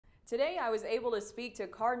Today, I was able to speak to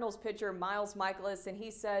Cardinals pitcher Miles Mikolas, and he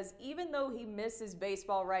says even though he misses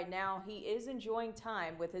baseball right now, he is enjoying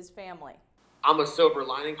time with his family. I'm a silver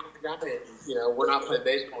lining guy, and we're not playing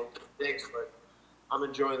baseball in 6, but I'm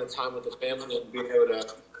enjoying the time with the family and being able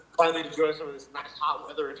to finally enjoy some of this nice hot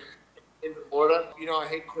weather in Florida. I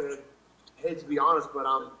hate to be honest, but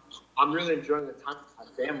I'm really enjoying the time with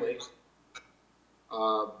my family,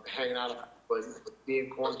 hanging out, but being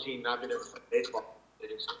quarantined, not being able to play baseball.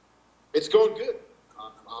 It's going good.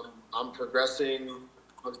 I'm progressing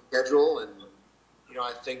on schedule, and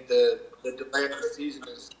I think the delay of the season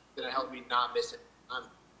is going to help me not miss it. I'm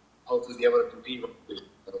hopefully be able to compete with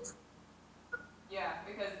it. Yeah,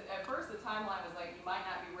 because at first the timeline was like you might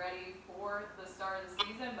not be ready for the start of the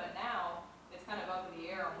season, but now it's kind of up in the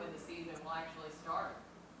air on when the season will actually start.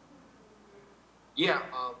 Yeah,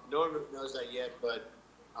 no one really knows that yet, but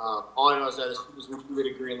all I know is that as soon as we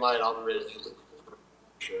get a green light, I'll be ready to do it.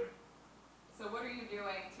 Sure. So what are you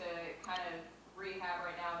doing to kind of rehab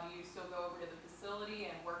right now? Do you still go over to the facility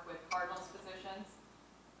and work with Cardinals physicians?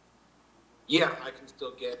 Yeah, I can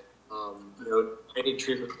still get any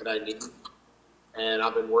treatment that I need, and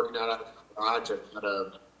I've been working out at the garage. I've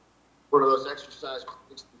got one of those exercise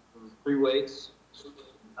free weights.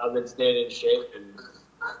 I've been staying in shape, and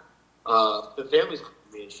the family's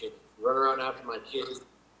keeping me in shape. Run around after my kids,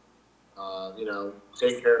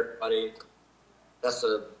 take care of everybody. That's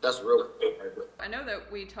a real thing. I know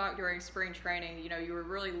that we talked during spring training, you were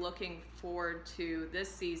really looking forward to this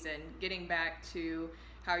season, getting back to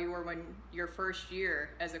how you were when your first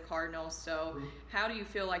year as a Cardinal. So how do you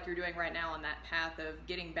feel like you're doing right now on that path of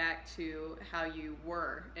getting back to how you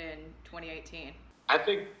were in 2018? I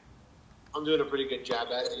think I'm doing a pretty good job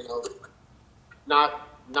at it. Not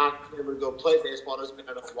able to go play baseball doesn't mean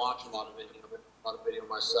I don't watch a lot of it. A lot of video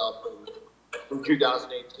myself from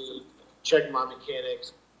 2018. Checking my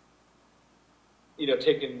mechanics,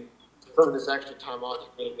 taking some of this extra time off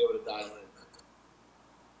to be able to dial in.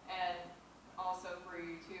 And also for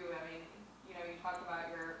you too, you talk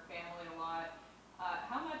about your family a lot.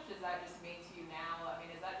 How much does that just mean to you now?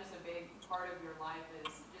 Is that just a big part of your life,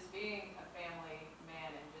 is just being a family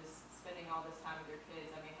man and just spending all this time with your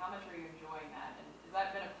kids? How much are you enjoying that? And has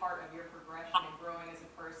that been a part of your progression and growing as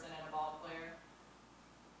a person and a ball player?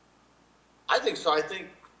 I think so. I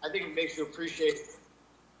think it makes you appreciate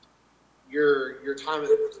your time at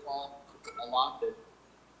baseball a lot. It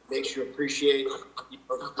makes you appreciate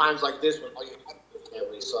times like this when all you have is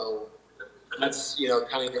family. So that's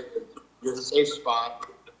kind of your safe spot,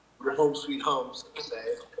 your home sweet home, so to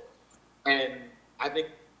say. And I think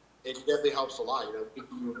it definitely helps a lot. It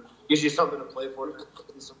gives you something to play for.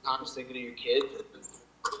 Sometimes thinking of your kids.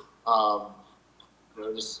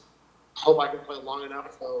 Just hope I can play long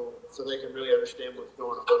enough so they can really understand what's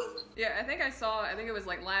going on. Yeah, I think it was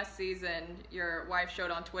like last season, your wife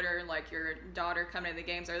showed on Twitter, like your daughter coming to the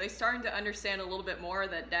games. Are they starting to understand a little bit more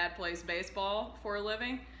that dad plays baseball for a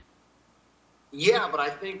living? Yeah, but I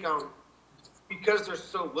think because they're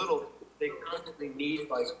so little, they constantly need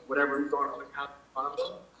like whatever's going on in front of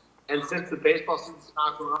them. And since the baseball season's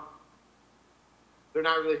not going on, they're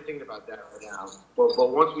not really thinking about that right now.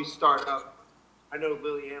 But once we start up, I know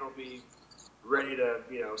Lillian will be ready to,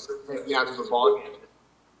 take me out to the ball game.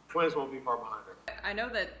 Twins won't be far behind her. I know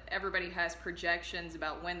that everybody has projections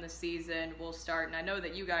about when the season will start, and I know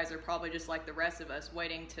that you guys are probably just like the rest of us,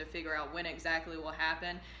 waiting to figure out when exactly will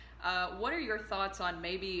happen. What are your thoughts on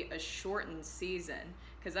maybe a shortened season?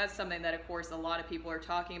 Because that's something that, of course, a lot of people are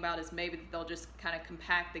talking about, is maybe they'll just kind of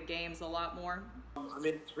compact the games a lot more.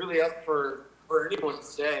 It's really up for anyone to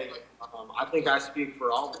say. I think I speak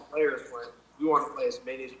for all the players when we want to play as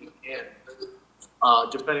many as we can,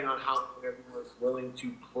 depending on how everyone's willing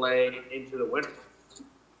to play into the winter.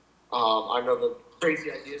 I know the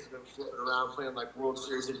crazy ideas have been floating around playing like World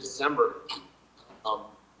Series in December.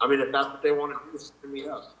 If that's what they want to do, send me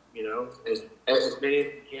up. As many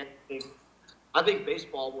as we can. I think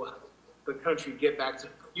baseball will help the country get back to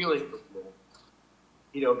feeling football.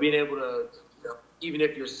 Being able to, even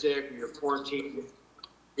if you're sick or you're quarantined,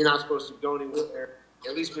 you're not supposed to go anywhere.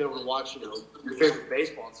 At least being able to watch, your favorite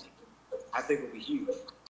baseball team, I think would be huge.